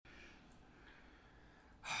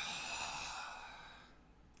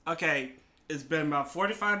Okay, it's been about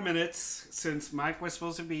 45 minutes since Mike was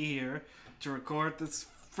supposed to be here to record this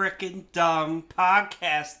freaking dumb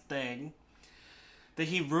podcast thing that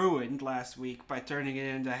he ruined last week by turning it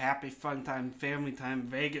into Happy Fun Time, Family Time,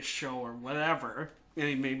 Vegas show or whatever. And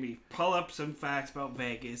he made me pull up some facts about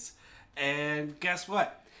Vegas. And guess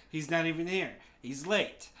what? He's not even here. He's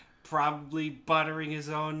late. Probably buttering his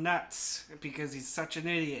own nuts because he's such an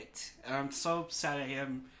idiot. And I'm so upset at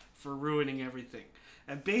him for ruining everything.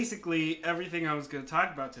 And basically, everything I was going to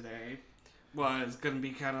talk about today was going to be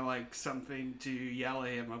kind of like something to yell at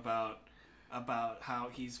him about how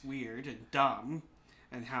he's weird and dumb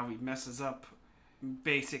and how he messes up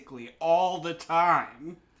basically all the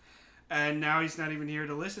time. And now he's not even here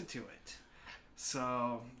to listen to it.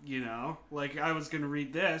 So, like I was going to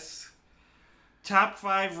read this. Top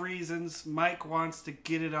 5 reasons Mike wants to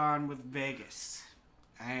get it on with Vegas.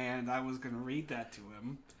 And I was going to read that to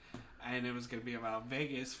him. And it was going to be about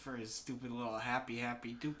Vegas for his stupid little happy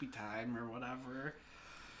doopy time or whatever.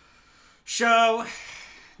 So,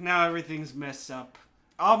 now everything's messed up.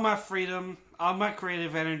 All my freedom, all my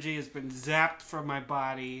creative energy has been zapped from my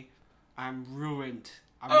body. I'm ruined.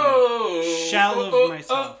 I'm a shell of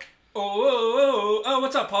myself.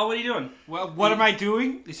 What's up, Paul? What are you doing? Well, what am I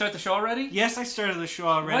doing? You start the show already? Yes, I started the show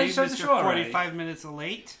already. Why did you start the show already? 45 minutes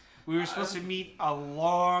late. We were supposed to meet a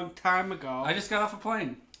long time ago. I just got off a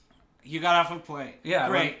plane. You got off a plane. Yeah,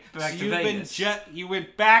 great. I went back to Vegas. You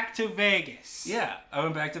went back to Vegas. Yeah, I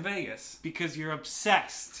went back to Vegas. Because you're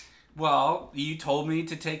obsessed. Well, you told me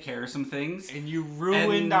to take care of some things. And you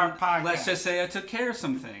ruined our podcast. Let's just say I took care of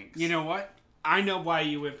some things. You know what? I know why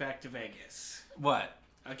you went back to Vegas. What?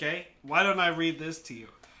 Okay? Why don't I read this to you?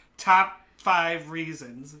 Top 5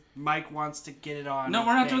 reasons Mike wants to get it on. No,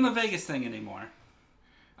 we're not doing the Vegas thing anymore.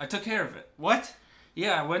 I took care of it. What?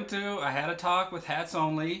 Yeah, I had a talk with Hats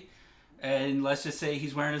Only, and let's just say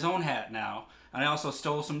he's wearing his own hat now. And I also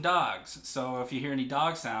stole some dogs, so if you hear any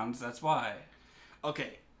dog sounds, that's why.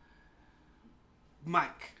 Okay.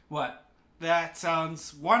 Mike. What? That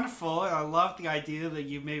sounds wonderful. I love the idea that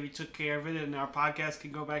you maybe took care of it and our podcast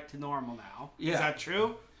can go back to normal now. Yeah. Is that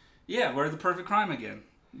true? Yeah, we're the perfect crime again.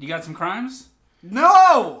 You got some crimes?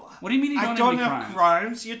 No! What do you mean you I don't don't have any have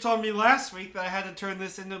crimes. You told me last week that I had to turn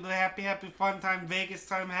this into the Happy Fun Time Vegas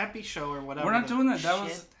Time Happy Show or whatever. We're not doing that. That shit.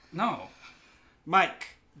 was... No.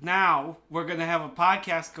 Mike, now we're going to have a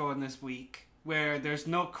podcast going this week where there's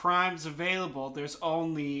no crimes available. There's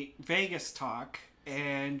only Vegas talk.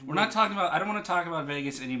 And we're not talking about... I don't want to talk about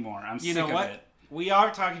Vegas anymore. I'm sick of it. We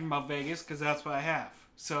are talking about Vegas because that's what I have.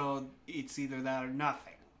 So it's either that or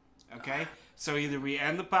nothing. Okay? So either we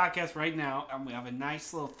end the podcast right now and we have a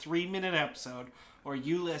nice little 3-minute episode, or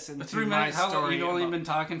you listen to my story. You've only been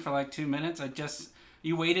talking for like 2 minutes?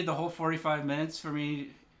 You waited the whole 45 minutes for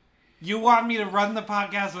me... You want me to run the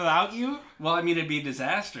podcast without you? Well, I mean, it'd be a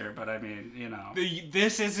disaster, but I mean,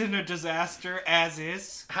 This isn't a disaster, as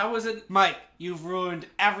is. How is it? Mike, you've ruined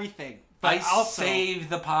everything. But I saved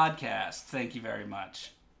the podcast. Thank you very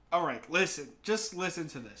much. All right, just listen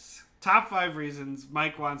to this. Top 5 reasons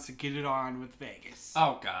Mike wants to get it on with Vegas.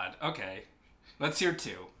 Oh, God. Okay. Let's hear 2.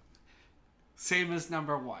 Same as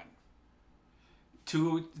number 1.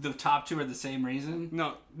 The top 2 are the same reason?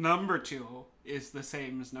 No, number 2 is the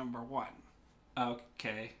same as number 1.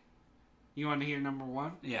 Okay. You want to hear number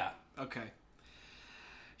 1? Yeah. Okay.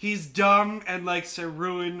 He's dumb and likes to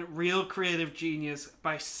ruin real creative genius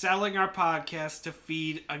by selling our podcast to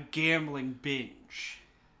feed a gambling binge.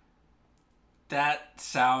 That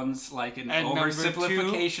sounds like an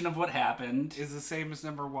oversimplification of what happened. Is the same as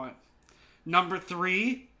number 1. Number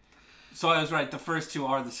 3. So I was right. The first 2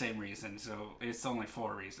 are the same reason. So it's only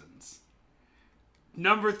 4 reasons.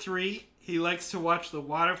 Number 3. He likes to watch the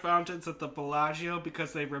water fountains at the Bellagio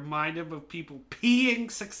because they remind him of people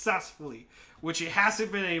peeing successfully, which he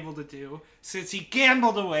hasn't been able to do since he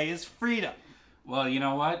gambled away his freedom. Well, you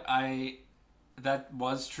know what? That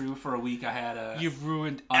was true for a week. I had You've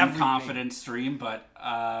ruined unconfident stream, but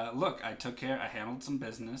look, I handled some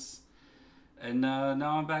business, and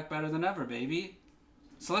now I'm back better than ever, baby.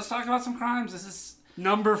 So let's talk about some crimes. This is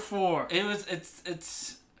number 4.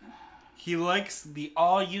 It's. He likes the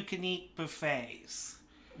all-you-can-eat buffets.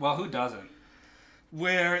 Well, who doesn't?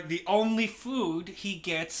 Where the only food he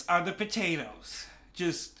gets are the potatoes.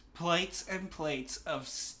 Just plates and plates of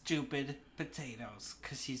stupid potatoes.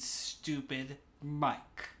 Because he's stupid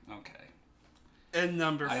Mike. Okay. And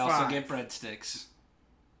number 5. I also get breadsticks.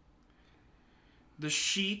 The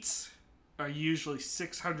sheets are usually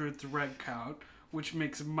 600 thread count, which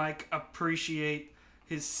makes Mike appreciate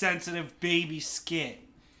his sensitive baby skin.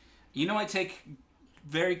 You know, I take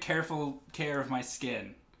very careful care of my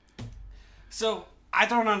skin. So, I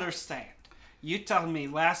don't understand. You tell me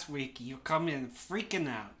last week you come in freaking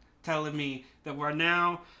out, telling me that we're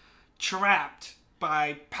now trapped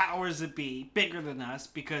by powers that be bigger than us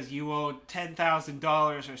because you owe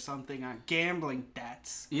 $10,000 or something on gambling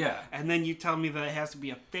debts. Yeah. And then you tell me that it has to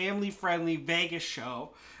be a family-friendly Vegas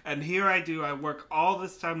show. And here I do. I work all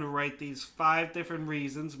this time to write these 5 different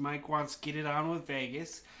reasons Mike wants to get it on with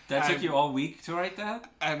Vegas. That took you all week to write that?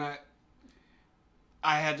 And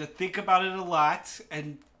I had to think about it a lot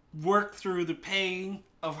and work through the pain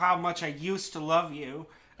of how much I used to love you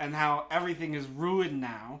and how everything is ruined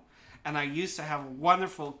now. And I used to have a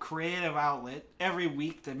wonderful creative outlet every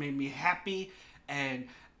week that made me happy and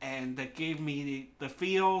that gave me the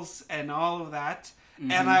feels and all of that.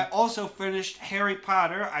 Mm-hmm. And I also finished Harry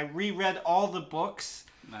Potter. I reread all the books.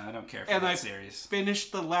 No, I don't care for that series.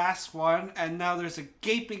 Finished the last one, and now there's a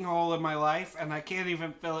gaping hole in my life, and I can't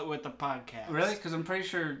even fill it with the podcast. Really? Because I'm pretty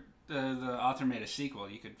sure the author made a sequel.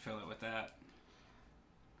 You could fill it with that.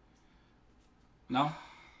 No?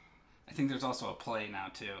 I think there's also a play now,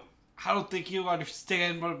 too. I don't think you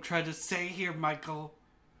understand what I'm trying to say here, Michael.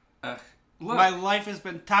 Look. My life has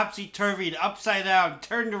been topsy-turvied, upside down,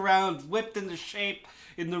 turned around, whipped into shape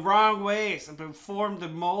in the wrong ways. I've been formed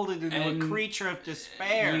and molded into a creature of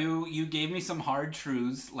despair. You gave me some hard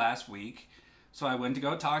truths last week, so I went to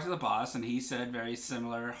go talk to the boss, and he said very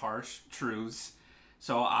similar, harsh truths.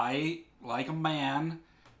 So I, like a man,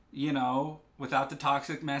 without the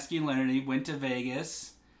toxic masculinity, went to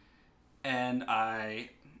Vegas, and I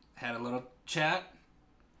had a little chat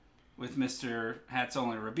with Mr. Hats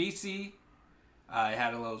Only Ribisi. I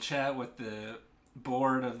had a little chat with the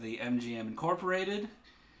board of the MGM Incorporated.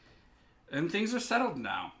 And things are settled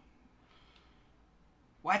now.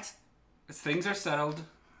 What? Things are settled.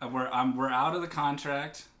 We're out of the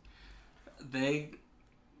contract. They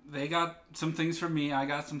got some things from me. I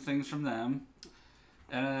got some things from them.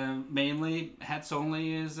 Mainly, Hats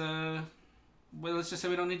Only is, well, let's just say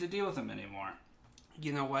we don't need to deal with them anymore.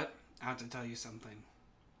 You know what? I have to tell you something.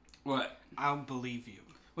 What? I don't believe you.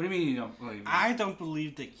 What do you mean you don't believe me? I don't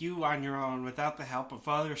believe that you on your own, without the help of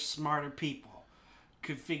other smarter people,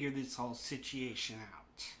 could figure this whole situation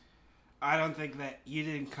out. I don't think that you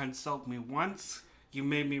didn't consult me once. You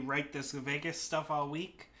made me write this Vegas stuff all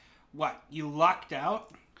week. What, you lucked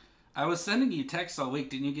out? I was sending you texts all week.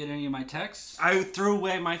 Didn't you get any of my texts? I threw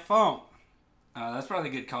away my phone. That's probably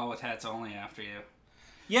a good call with Hats Only after you.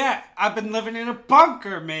 Yeah, I've been living in a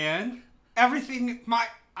bunker, man.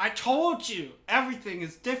 I told you, everything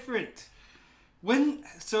is different.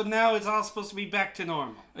 So now it's all supposed to be back to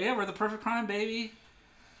normal. Oh, yeah, we're the perfect crime, baby.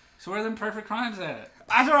 So where are them perfect crimes at?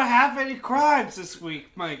 I don't have any crimes this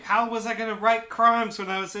week, Mike. How was I going to write crimes when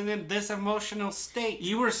I was in this emotional state?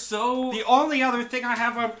 You were so... The only other thing I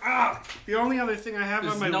have on... the only other thing I have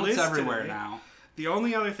on my list notes everywhere today, now. The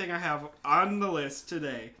only other thing I have on the list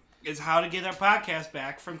today is how to get our podcast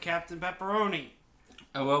back from Captain Pepperoni.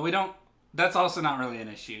 Oh, well, we don't... That's also not really an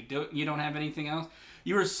issue. You don't have anything else?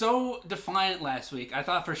 You were so defiant last week. I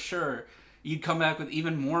thought for sure you'd come back with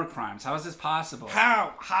even more crimes. How is this possible?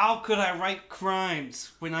 How? How could I write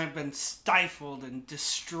crimes when I've been stifled and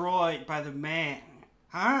destroyed by the man?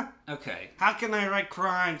 Huh? Okay. How can I write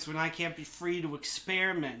crimes when I can't be free to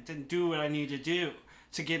experiment and do what I need to do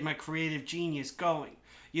to get my creative genius going?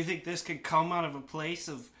 You think this could come out of a place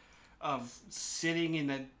of sitting in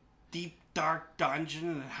a deep, dark dungeon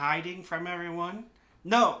and hiding from everyone?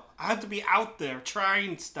 No, I have to be out there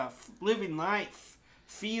trying stuff, living life,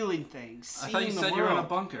 feeling things, seeing the world. I thought you said you were in a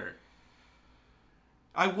bunker.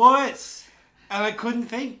 I was, and I couldn't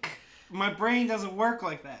think. My brain doesn't work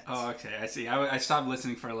like that. Oh, okay, I see. I stopped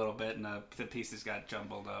listening for a little bit, and the pieces got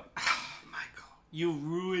jumbled up. Michael, you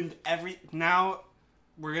ruined Now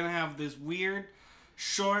we're gonna have this weird,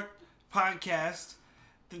 short podcast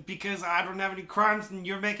because I don't have any crimes, and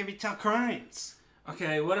you're making me tell crimes.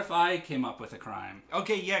 Okay, what if I came up with a crime?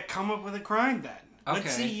 Okay, yeah, come up with a crime then. Okay.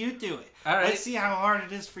 Let's see you do it. All right. Let's see how hard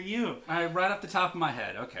it is for you. All right, right off the top of my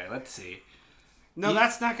head. Okay, let's see. No,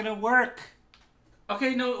 that's not going to work.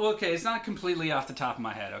 Okay, no, okay, it's not completely off the top of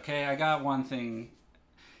my head, okay? I got one thing.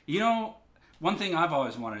 One thing I've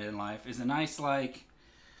always wanted in life is a nice,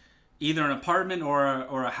 either an apartment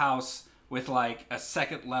or a house with, a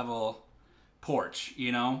second-level porch,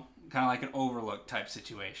 Kind of like an overlook type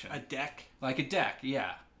situation. A deck? Like a deck,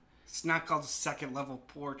 yeah. It's not called a second level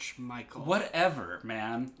porch, Michael. Whatever,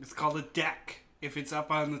 man. It's called a deck. If it's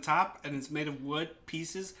up on the top and it's made of wood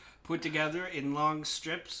pieces put together in long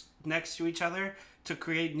strips next to each other to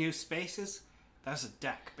create new spaces, that's a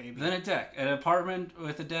deck, baby. Then a deck. An apartment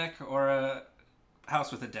with a deck or a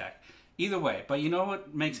house with a deck. Either way. But you know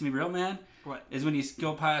what makes me real mad? What? Is when you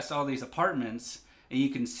go past all these apartments and you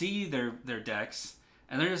can see their decks,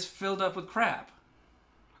 and they're just filled up with crap.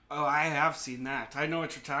 Oh, I have seen that. I know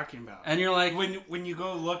what you're talking about. And you're like, when you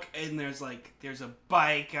go look and there's a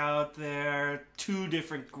bike out there, 2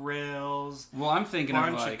 different grills, well, I'm thinking of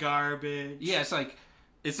bunch like of garbage. yeah, it's like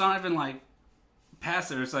it's not even like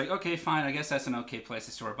passive. It's like, okay, fine, I guess that's an okay place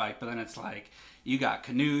to store a bike, but then it's like you got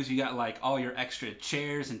canoes, you got like all your extra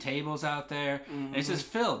chairs and tables out there, and it's just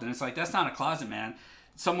filled, and it's like that's not a closet, man.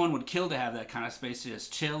 Someone would kill to have that kind of space to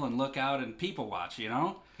just chill and look out and people watch, you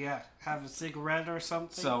know? Yeah, have a cigarette or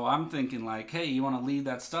something. So I'm thinking like, hey, you want to leave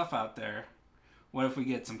that stuff out there? What if we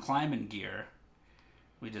get some climbing gear?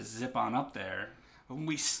 We just zip on up there. And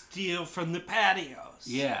we steal from the patios.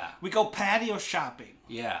 Yeah. We go patio shopping.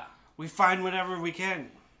 Yeah. We find whatever we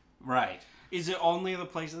can. Right. Is it only the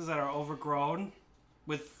places that are overgrown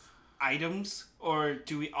with items? Or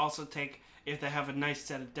do we also take, if they have a nice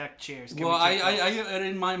set of deck chairs? Well, I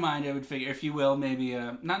in my mind, I would figure, if you will, maybe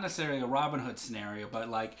not necessarily a Robin Hood scenario, but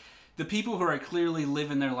like the people who are clearly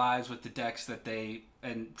living their lives with the decks that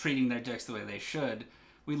and treating their decks the way they should,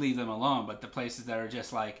 we leave them alone. But the places that are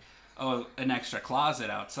just like, oh, an extra closet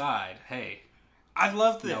outside, hey. I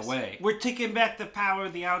love this. No way. We're taking back the power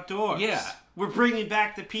of the outdoors. Yeah. We're bringing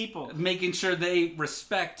back the people. Making sure they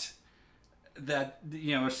respect that,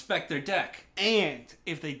 respect their deck. And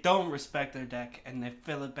if they don't respect their deck and they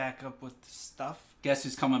fill it back up with stuff, guess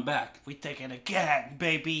who's coming back? We take it again,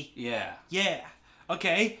 baby. Yeah. Yeah.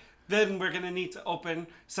 Okay. Then we're going to need to open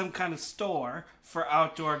some kind of store for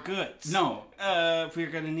outdoor goods. No.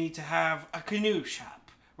 We're going to need to have a canoe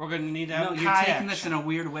shop. We're going to need to have a you're kayak taking this shop. in a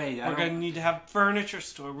weird way. We're going to need to have furniture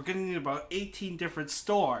store. We're going to need about 18 different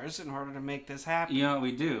stores in order to make this happen. You know what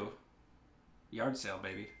we do? Yard sale,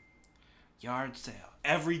 baby. Yard sale.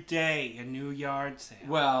 Every day, a new yard sale.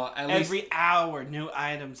 Well, every hour, new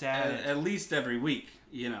items added. At least every week,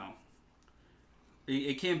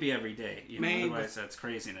 It can't be every day, otherwise that's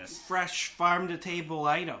craziness. Fresh farm-to-table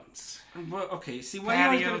items. Well, okay, see, why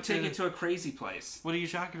are you going to take it to a crazy place? What are you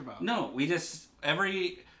talking about? No, we just,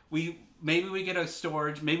 maybe we get a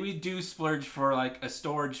storage, maybe we do splurge for like a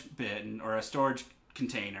storage bin or a storage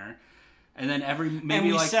container, and then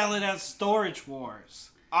we sell it as Storage Wars.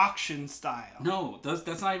 Auction style. No,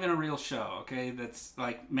 that's not even a real show, okay? That's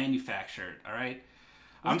like manufactured, alright?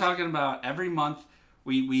 I'm talking about every month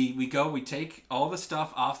we go, we take all the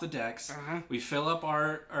stuff off the decks, we fill up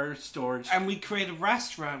our storage. And we create a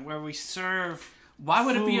restaurant where we serve Why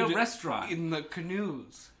would it be a restaurant? In the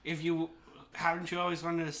canoes. Haven't you always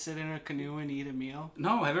wanted to sit in a canoe and eat a meal?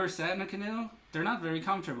 No, have you ever sat in a canoe? They're not very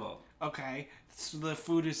comfortable. Okay, so the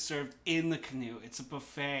food is served in the canoe. It's a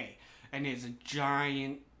buffet. And it's a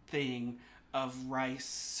giant thing of rice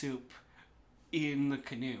soup in the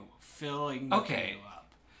canoe, filling the canoe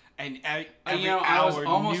up. And every hour, I was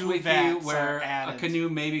almost with you where a canoe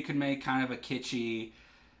maybe could make kind of a kitschy,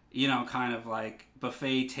 kind of like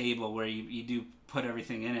buffet table where you do put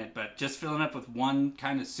everything in it, but just filling up with one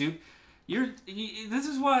kind of soup. This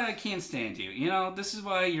is why I can't stand you. This is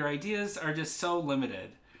why your ideas are just so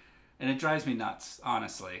limited, and it drives me nuts,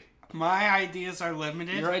 honestly. My ideas are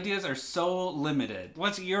limited? Your ideas are so limited.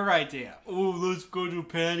 What's your idea? Oh, let's go to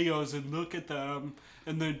patios and look at them,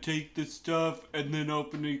 and then take the stuff, and then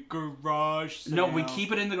open a garage sale. No, we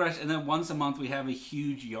keep it in the garage, and then once a month we have a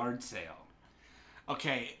huge yard sale.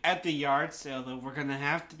 Okay, at the yard sale, though, we're going to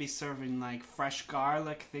have to be serving, like, fresh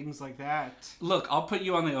garlic, things like that. Look, I'll put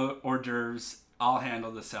you on the hors d'oeuvres. I'll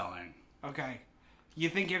handle the selling. Okay. You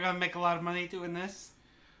think you're going to make a lot of money doing this?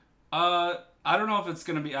 I don't know if it's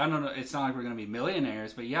going to be, I don't know, it's not like we're going to be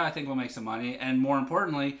millionaires, but yeah, I think we'll make some money, and more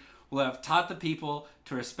importantly, we'll have taught the people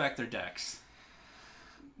to respect their decks.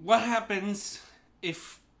 What happens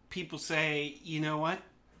if people say, you know what,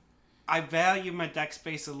 I value my deck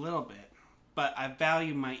space a little bit, but I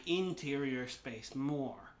value my interior space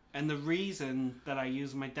more, and the reason that I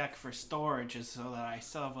use my deck for storage is so that I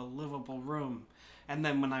still have a livable room. And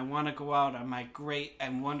then when I want to go out on my great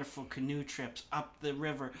and wonderful canoe trips up the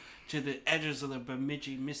river to the edges of the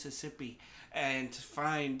Bemidji, Mississippi, and to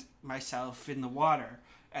find myself in the water,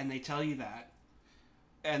 and they tell you that,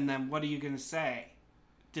 and then what are you going to say?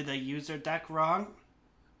 Did they use their deck wrong?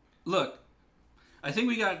 Look, I think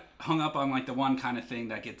we got hung up on like the one kind of thing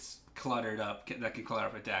that gets cluttered up, that can clutter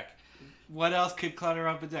up a deck. What else could clutter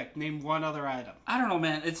up a deck? Name one other item. I don't know,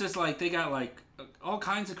 man. It's just like they got like all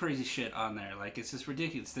kinds of crazy shit on there. Like it's just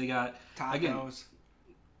ridiculous. They got tacos.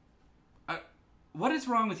 Again, what is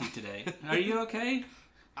wrong with you today? Are you okay?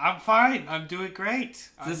 I'm fine. I'm doing great.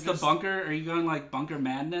 Is this the bunker? Are you going like bunker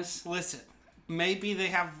madness? Listen, maybe they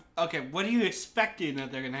have. Okay, what are you expecting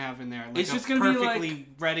that they're gonna have in there? Like it's just gonna be like perfectly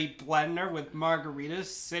ready blender with margaritas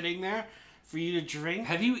sitting there, for you to drink.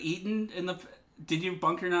 Have you eaten in the... Did your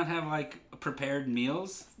bunker not have, like, prepared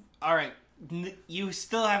meals? All right. You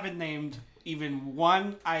still haven't named even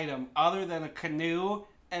one item other than a canoe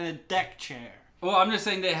and a deck chair. Well, I'm just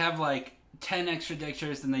saying they have, like, 10 extra deck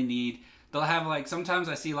chairs than they need. They'll have, like, sometimes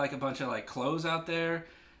I see, like, a bunch of, like, clothes out there.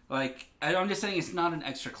 Like, I'm just saying it's not an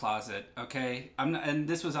extra closet, okay? And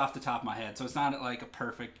this was off the top of my head, so it's not, like, a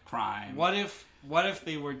perfect crime. What if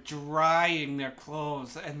they were drying their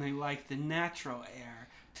clothes and they liked the natural air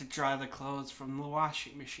to dry the clothes from the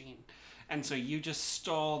washing machine? And so you just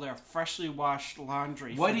stole their freshly washed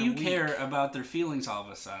laundry. Why do you care about their feelings all of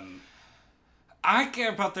a sudden? I care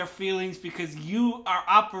about their feelings because you are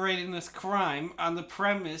operating this crime on the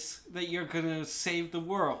premise that you're going to save the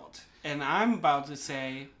world. And I'm about to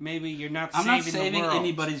say, maybe you're not saving the world. I'm not saving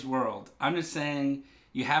anybody's world. I'm just saying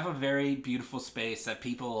you have a very beautiful space that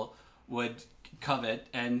people would covet.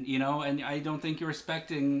 And, you know, and I don't think you're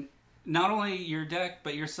respecting not only your deck,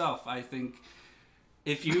 but yourself. I think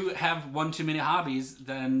if you have one too many hobbies,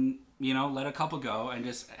 then, you know, let a couple go and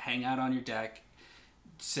just hang out on your deck.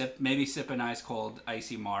 Maybe sip a nice cold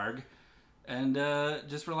icy marg and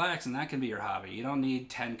just relax, and that can be your hobby. You don't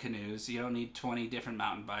need 10 canoes. You don't need 20 different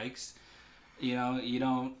mountain bikes. You know, you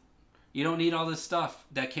don't need all this stuff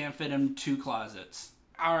that can't fit in 2 closets.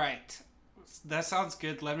 All right. That sounds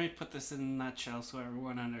good. Let me put this in a nutshell so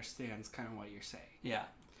everyone understands kind of what you're saying. Yeah.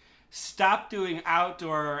 Stop doing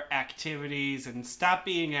outdoor activities and stop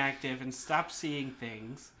being active and stop seeing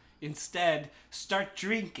things. Instead, start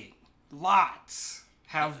drinking. Lots.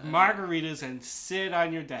 Have margaritas and sit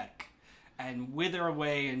on your deck and wither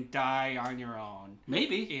away and die on your own.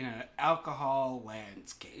 Maybe in an alcohol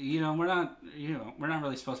landscape. You know, we're not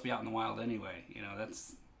really supposed to be out in the wild anyway. You know,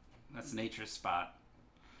 that's nature's spot.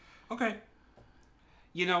 Okay.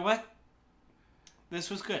 You know what? This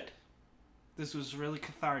was good. This was really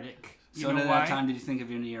cathartic. So at that time, did you think of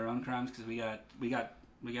any of your own crimes? Because we got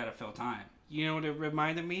to fill time. You know what it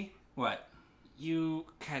reminded me? What? You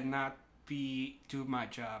cannot do my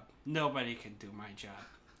job. Nobody can do my job.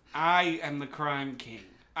 I am the crime king.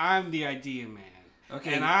 I'm the idea man.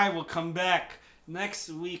 Okay. And I will come back next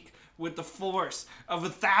week with the force of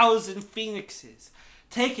 1,000 phoenixes,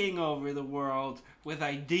 taking over the world with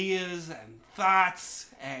ideas and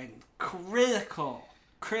thoughts and critical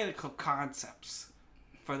concepts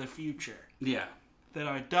for the future. Yeah. That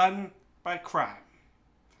are done by crime.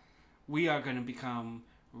 We are going to become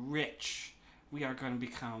rich. We are going to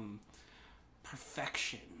become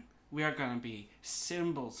perfection. We are going to be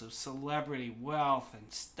symbols of celebrity wealth and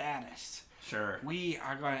status. Sure. We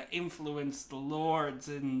are going to influence the lords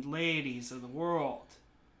and ladies of the world.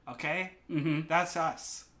 Okay? Mm-hmm. That's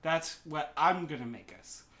us. That's what I'm going to make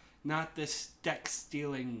us. Not this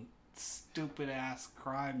deck-stealing, stupid-ass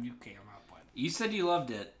crime you came up with. You said you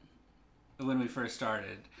loved it when we first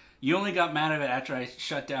started. You only got mad at it after I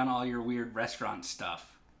shut down all your weird restaurant stuff.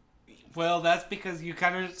 Well, that's because you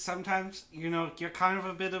kind of sometimes, you know, you're kind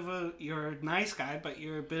of you're a nice guy, but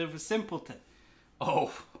you're a bit of a simpleton.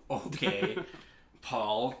 Oh, okay.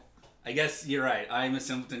 Paul, I guess you're right. I'm a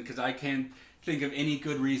simpleton because I can't think of any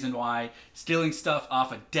good reason why stealing stuff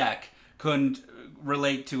off a deck couldn't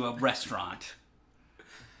relate to a restaurant.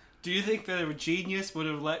 Do you think that a genius would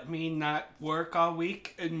have let me not work all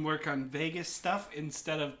week and work on Vegas stuff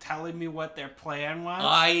instead of telling me what their plan was?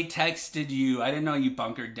 I texted you. I didn't know you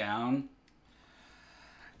bunkered down.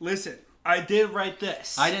 Listen, I did write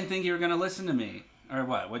this. I didn't think you were going to listen to me. Or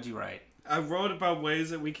what? What'd you write? I wrote about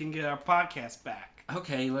ways that we can get our podcast back.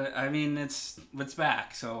 Okay, I mean, it's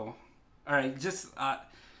back, so... All right, just...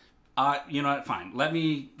 you know what? Fine. Let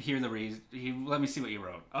me hear the reason. Let me see what you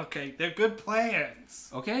wrote. Okay, they're good plans.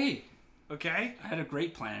 Okay. Okay? I had a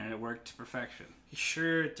great plan and it worked to perfection. You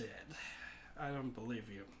sure did. I don't believe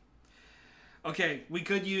you. Okay, we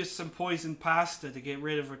could use some poison pasta to get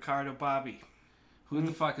rid of Ricardo Bobby. Who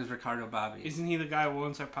the fuck is Ricardo Bobby? Isn't he the guy who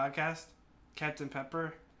owns our podcast? Captain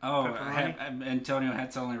Pepper? Oh, Antonio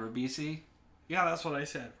Hetzoni Ribisi? Yeah, that's what I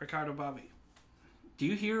said. Ricardo Bobby. Do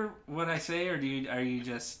you hear what I say, or are you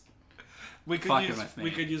just... We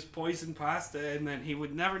could use poison pasta, and then he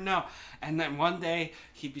would never know. And then one day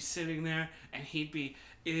he'd be sitting there, and he'd be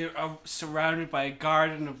surrounded by a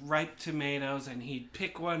garden of ripe tomatoes, and he'd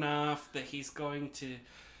pick one off that he's going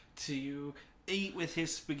to eat with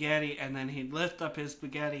his spaghetti, and then he'd lift up his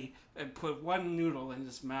spaghetti and put one noodle in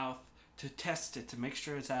his mouth to test it to make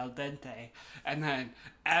sure it's al dente. And then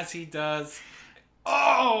as he does,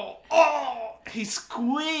 he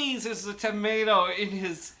squeezes the tomato in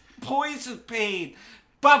his poison pain.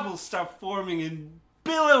 Bubbles start forming and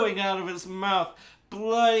billowing out of his mouth,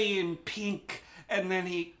 bloody and pink. And then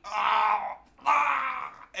he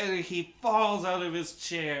and he falls out of his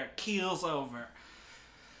chair, keels over.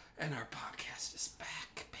 And our podcast is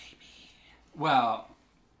back, baby. Well,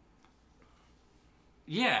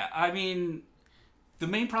 yeah, I mean, the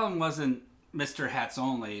main problem wasn't Mr. Hats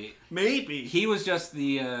Only. Maybe. He was just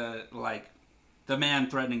the man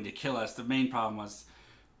threatening to kill us. The main problem was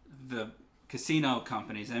the casino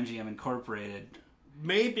companies, MGM Incorporated.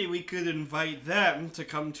 Maybe we could invite them to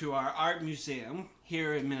come to our art museum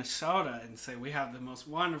here in Minnesota and say we have the most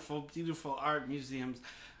wonderful, beautiful art museums,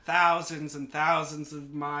 thousands and thousands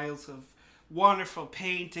of miles of wonderful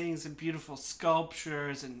paintings and beautiful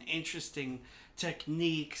sculptures and interesting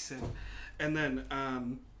techniques, and then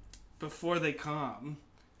before they come,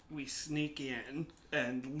 we sneak in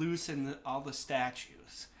and loosen all the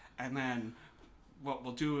statues, and then what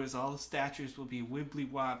we'll do is all the statues will be wibbly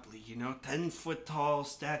wobbly, 10-foot tall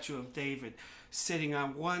statue of David sitting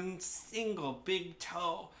on one single big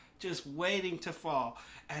toe, just waiting to fall.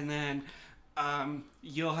 And then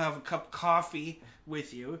you'll have a cup of coffee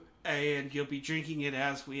with you, and you'll be drinking it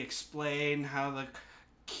as we explain how the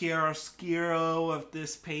chiaroscuro of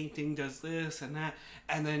this painting does this and that.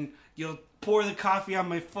 And then you'll pour the coffee on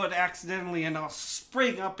my foot accidentally, and I'll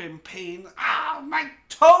spring up in pain. Ah, my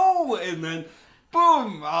toe! And then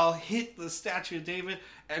boom, I'll hit the statue of David,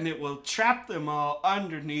 and it will trap them all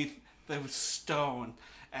underneath the stone,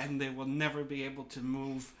 and they will never be able to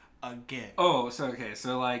move again. Oh, so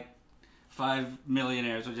 5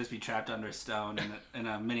 millionaires will just be trapped under a stone in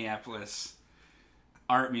a Minneapolis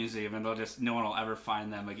art museum, and no one will ever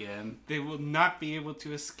find them again. They will not be able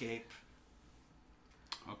to escape.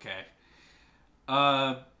 Okay.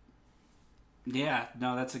 Yeah,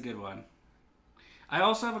 no, that's a good one. I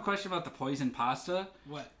also have a question about the poison pasta.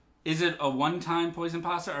 What? Is it a one-time poison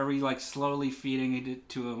pasta, or are we slowly feeding it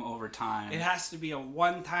to him over time? It has to be a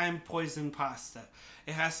one-time poison pasta.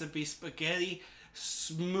 It has to be spaghetti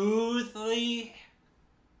smoothly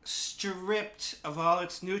stripped of all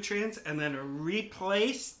its nutrients and then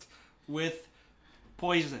replaced with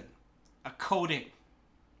poison. A coating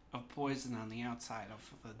of poison on the outside of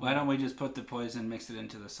the... Why don't we just put the poison, mix it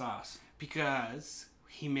into the sauce? Because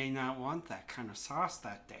he may not want that kind of sauce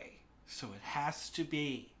that day. So it has to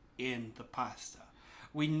be in the pasta.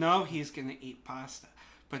 We know he's going to eat pasta.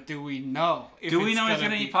 But do we know if Do we know he's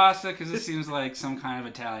going to eat pasta? Because it seems like some kind of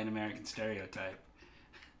Italian-American stereotype.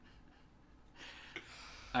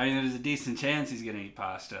 I mean, there's a decent chance he's going to eat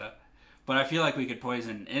pasta. But I feel like we could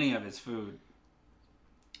poison any of his food.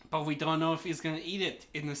 But we don't know if he's going to eat it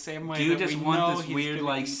in the same way that we know. Do you just want this weird,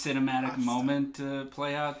 cinematic pasta moment to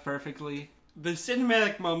play out perfectly? The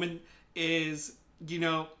cinematic moment is,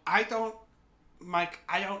 I don't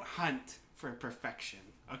hunt for perfection.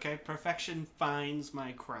 Okay? Perfection finds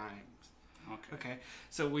my crimes. Okay?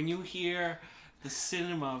 So when you hear the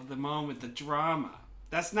cinema of the moment, the drama,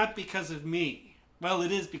 that's not because of me. Well,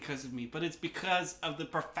 it is because of me, but it's because of the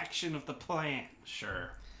perfection of the plan.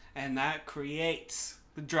 Sure. And that creates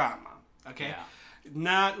the drama. Okay? Yeah.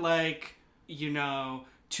 Not like,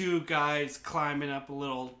 two guys climbing up a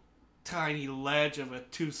little tiny ledge of a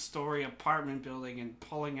 2-story apartment building and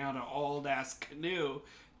pulling out an old-ass canoe,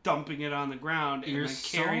 dumping it on the ground, and then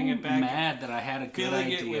carrying it back. You're so mad that I had a good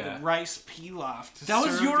idea. Filling it with rice pilaf. That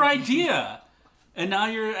was your idea! And now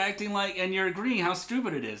you're acting and you're agreeing how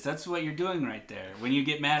stupid it is. That's what you're doing right there. When you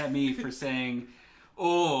get mad at me for saying,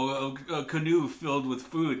 a canoe filled with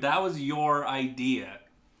food. That was your idea.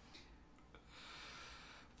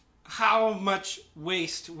 How much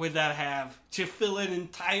waste would that have to fill an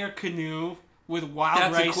entire canoe with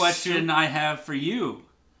wild rice soup? That's a question I have for you.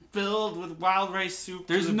 Filled with wild rice soup.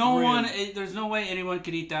 There's no way anyone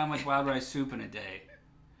could eat that much wild rice soup in a day.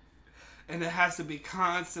 And it has to be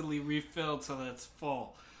constantly refilled so that it's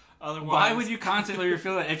full. Otherwise, why would you constantly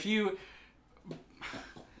refill it? If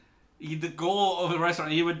the goal of the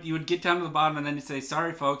restaurant, you would get down to the bottom and then you say,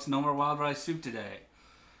 "Sorry, folks, no more wild rice soup today."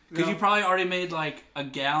 Because you probably already made a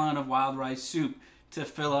gallon of wild rice soup to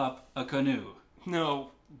fill up a canoe.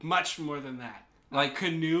 No, much more than that.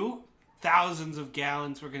 Canoe, thousands of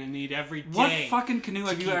gallons we're going to need every day. What fucking canoe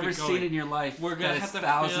have you ever seen in your life? We're going to have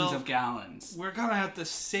thousands of gallons. We're going to have to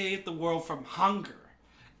save the world from hunger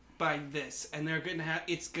by this. And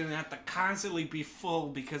it's going to have to constantly be full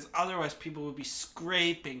because otherwise people will be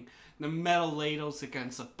scraping the metal ladles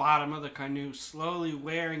against the bottom of the canoe, slowly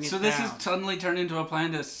wearing it down. So this has suddenly turned into a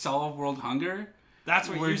plan to solve world hunger? That's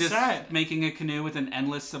what you said. We're just making a canoe with an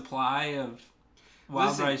endless supply of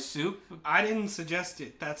wild rice soup? I didn't suggest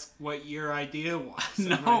it. That's what your idea was.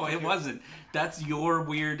 No, it wasn't. That's your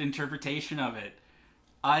weird interpretation of it.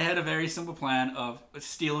 I had a very simple plan of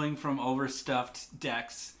stealing from overstuffed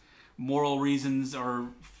decks moral reasons or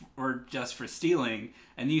just for stealing.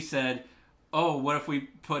 And you said, oh, what if we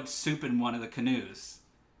put soup in one of the canoes?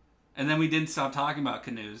 And then we didn't stop talking about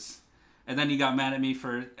canoes. And then you got mad at me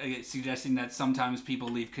for suggesting that sometimes people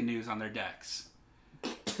leave canoes on their decks.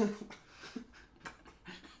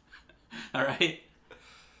 All right?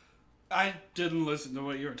 I didn't listen to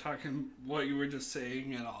what you were just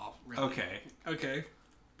saying at all. Really. Okay.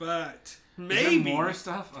 But maybe is there more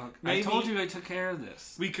stuff? Oh, I told you I took care of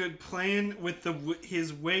this. We could plan with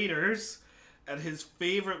his waiters at his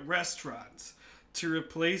favorite restaurants to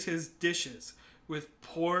replace his dishes with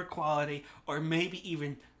poor quality or maybe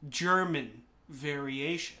even German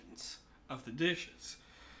variations of the dishes.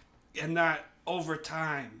 And that over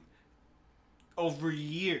time, over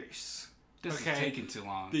years. This is taking too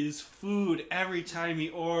long. This food, every time he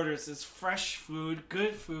orders this fresh food,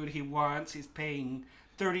 good food he wants, he's paying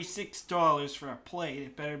 $36 for a plate.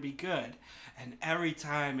 It better be good. And every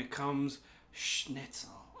time it comes schnitzel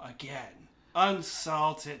again.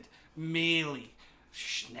 Unsalted, mealy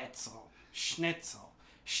schnitzel.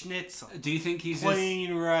 Do you think he's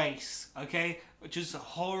plain rice? Okay, just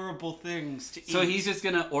horrible things to eat. So he's just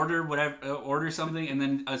gonna order something, and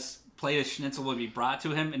then a plate of schnitzel will be brought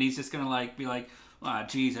to him, and he's just gonna be like, "Ah,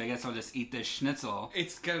 geez, I guess I'll just eat this schnitzel."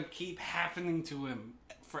 It's gonna keep happening to him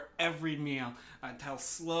for every meal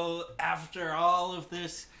until after all of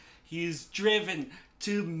this, he's driven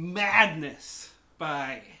to madness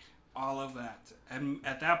by all of that, and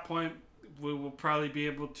at that point, we will probably be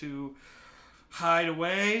able to hide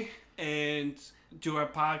away and do our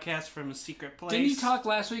podcast from a secret place. Didn't you talk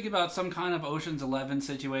last week about some kind of Ocean's 11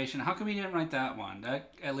 situation? How come you didn't write that one?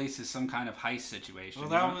 That at least is some kind of heist situation.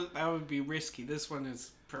 Well, that would be risky. This one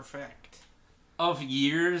is perfect. Of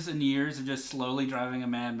years and years of just slowly driving a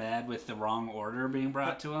man mad with the wrong order being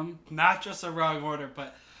brought to him? Not just a wrong order,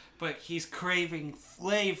 but he's craving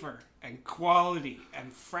flavor and quality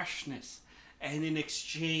and freshness. And in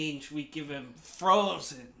exchange, we give him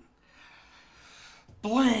frozen,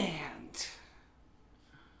 bland,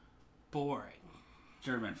 boring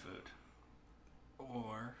German food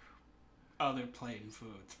or other plain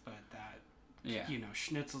foods, but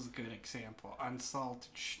schnitzel's a good example. Unsalted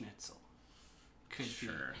schnitzel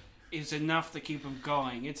is enough to keep him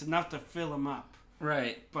going. It's enough to fill him up,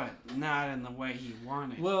 right? But not in the way he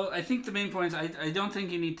wanted. Well, I think the main point is I don't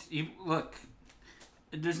think you need to look.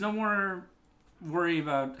 There's no more worry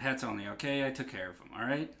about hats only. Okay, I took care of him. All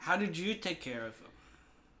right. How did you take care of him?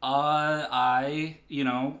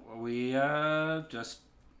 We just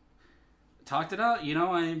talked it out.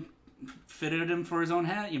 I fitted him for his own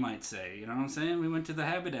hat, you might say. You know what I'm saying? We went to the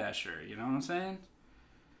haberdasher. You know what I'm saying?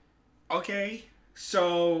 Okay,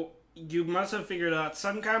 so you must have figured out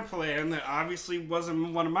some kind of plan that obviously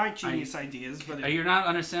wasn't one of my genius ideas. But you're not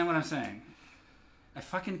understanding what I'm saying. I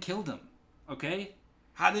fucking killed him. Okay?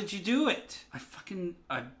 How did you do it?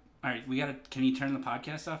 All right, can you turn the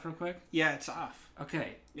podcast off real quick? Yeah, it's off.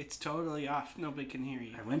 Okay. It's totally off. Nobody can hear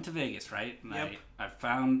you. I went to Vegas, right? And yep.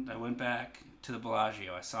 I went back to the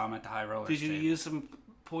Bellagio. I saw him at the high rollers Did you table. use some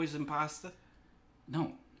poison pasta?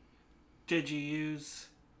 No. Did you use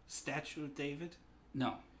Statue of David?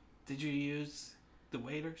 No. Did you use the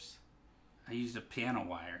waiters? I used a piano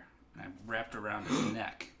wire and I wrapped around his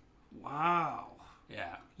neck. Wow.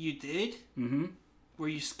 Yeah. You did? Mm-hmm. Were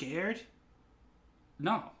you scared?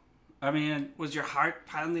 No. I mean... Was your heart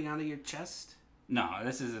pounding out of your chest? No,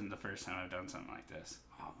 this isn't the first time I've done something like this.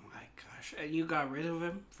 Oh my gosh. And you got rid of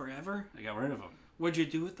him forever? I got rid of him. What'd you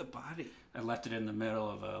do with the body? I left it in the middle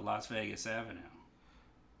of Las Vegas Avenue.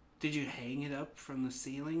 Did you hang it up from the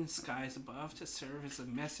ceiling, skies above, to serve as a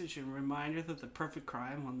message and reminder that the perfect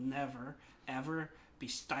crime will never, ever be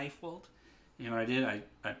stifled? You know what I did?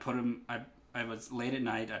 I put him... I was late at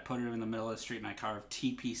night. I put him in the middle of the street and I carved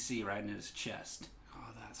TPC right in his chest.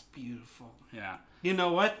 Oh, that's beautiful. Yeah. You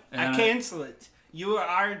know what? I cancel it. You are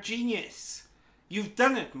our genius. You've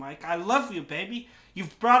done it, Mike. I love you, baby.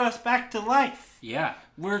 You've brought us back to life. Yeah.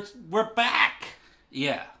 We're back.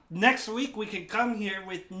 Yeah. Next week we can come here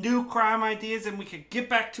with new crime ideas and we can get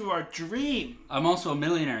back to our dream. I'm also a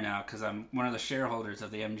millionaire now because I'm one of the shareholders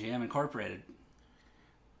of the MGM Incorporated.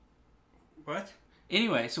 What?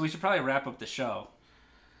 Anyway, so we should probably wrap up the show.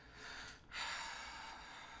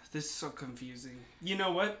 This is so confusing. You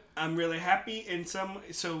know what? I'm really happy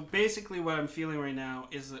so basically what I'm feeling right now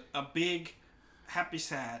is a big happy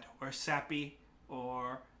sad or sappy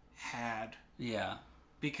or had. Yeah.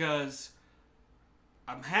 Because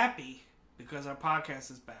I'm happy because our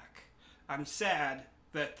podcast is back. I'm sad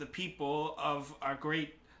that the people of our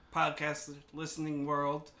great podcast listening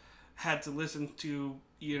world had to listen to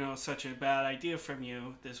such a bad idea from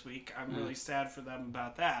you this week. I'm really sad for them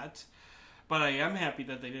about that. But I am happy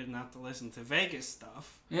that they didn't have to listen to Vegas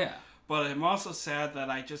stuff. Yeah. But I'm also sad that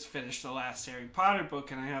I just finished the last Harry Potter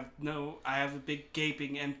book and I have a big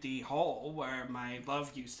gaping empty hole where my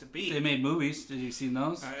love used to be. They made movies. Did you see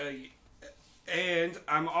those? And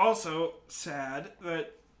I'm also sad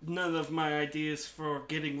that none of my ideas for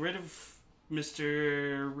getting rid of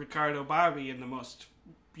Mr. Ricardo Bobby in the most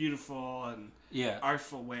beautiful and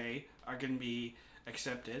artful way are going to be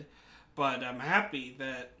accepted. But I'm happy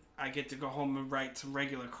that I get to go home and write some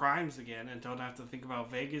regular crimes again and don't have to think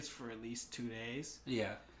about Vegas for at least 2 days. Yeah.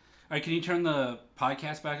 All right, can you turn the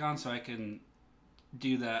podcast back on so I can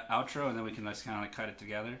do the outro and then we can just kind of cut it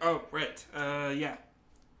together? Oh, right. Yeah.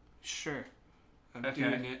 Sure. I'm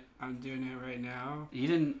doing it right now. You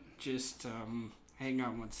didn't... Just, hang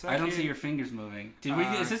on one second. I don't see your fingers moving.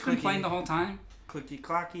 Has this been playing the whole time?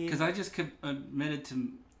 Clicky-clocky. Because I just admitted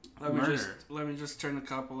to murder. Let me just turn a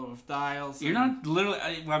couple of dials. You're not literally...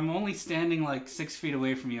 I'm only standing like 6 feet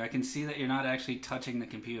away from you. I can see that you're not actually touching the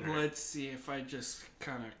computer. Let's see if I just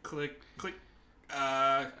kind of click.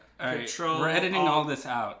 All Control. Right. We're editing all this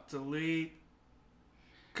out. Delete.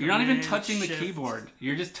 You're not even touching Shift. the keyboard.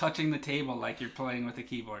 You're just touching the table like you're playing with a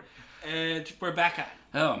keyboard. And we're back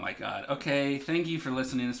on. Oh my god. Okay, thank you for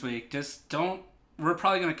listening this week. Just don't... We're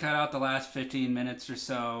probably going to cut out the last 15 minutes or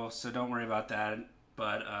so don't worry about that.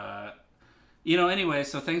 But, anyway,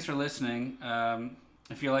 so thanks for listening.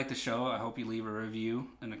 If you like the show, I hope you leave a review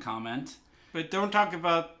and a comment. But don't talk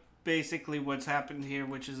about basically what's happened here,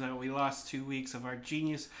 which is that we lost 2 weeks of our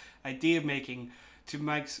genius idea making to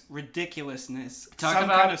Mike's ridiculousness.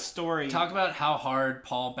 Kind of story. Talk about how hard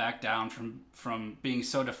Paul backed down from being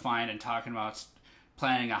so defiant and talking about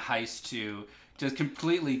planning a heist to just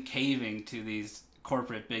completely caving to these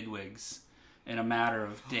corporate bigwigs in a matter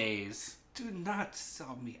of days. Do not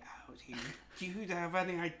sell me out here. Do you have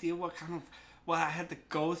any idea what I had to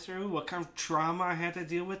go through? What kind of trauma I had to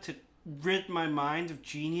deal with to rid my mind of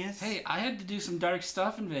genius? Hey, I had to do some dark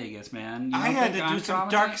stuff in Vegas, man. I had to do some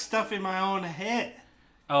dark stuff in my own head.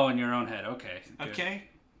 Oh, in your own head. Okay. Good. Okay.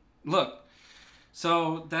 Look,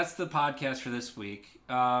 so that's the podcast for this week.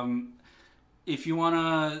 If you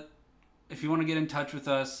wanna get in touch with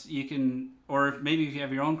us, you can, or maybe if you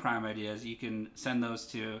have your own crime ideas, you can send those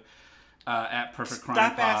to at Perfect Crime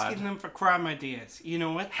Pod. Stop asking them for crime ideas. You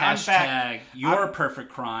know what? Hashtag your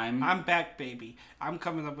perfect crime. I'm back, baby. I'm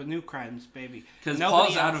coming up with new crimes, baby. Because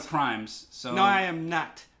Paul's out of crimes. So no, I am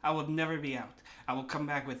not. I will never be out. I will come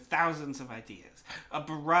back with thousands of ideas, a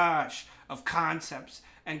barrage of concepts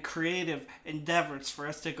and creative endeavors for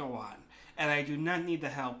us to go on. And I do not need the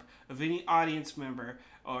help of any audience member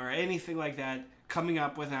or anything like that coming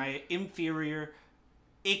up with inferior,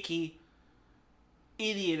 icky,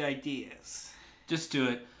 idiot ideas. Just do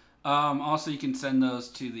it. Also, you can send those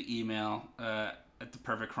to the email at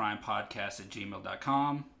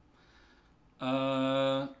theperfectcrimepodcast@gmail.com.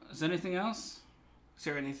 Is there anything else? Is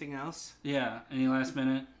there anything else? Yeah. Any last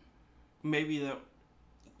minute? Maybe that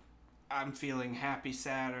I'm feeling happy,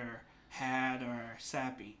 sad, or had, or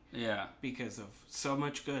sappy. Yeah. Because of so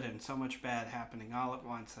much good and so much bad happening all at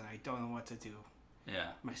once, and I don't know what to do.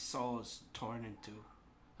 Yeah. My soul is torn in two.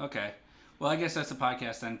 Okay. Well, I guess that's the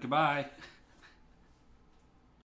podcast then. Goodbye.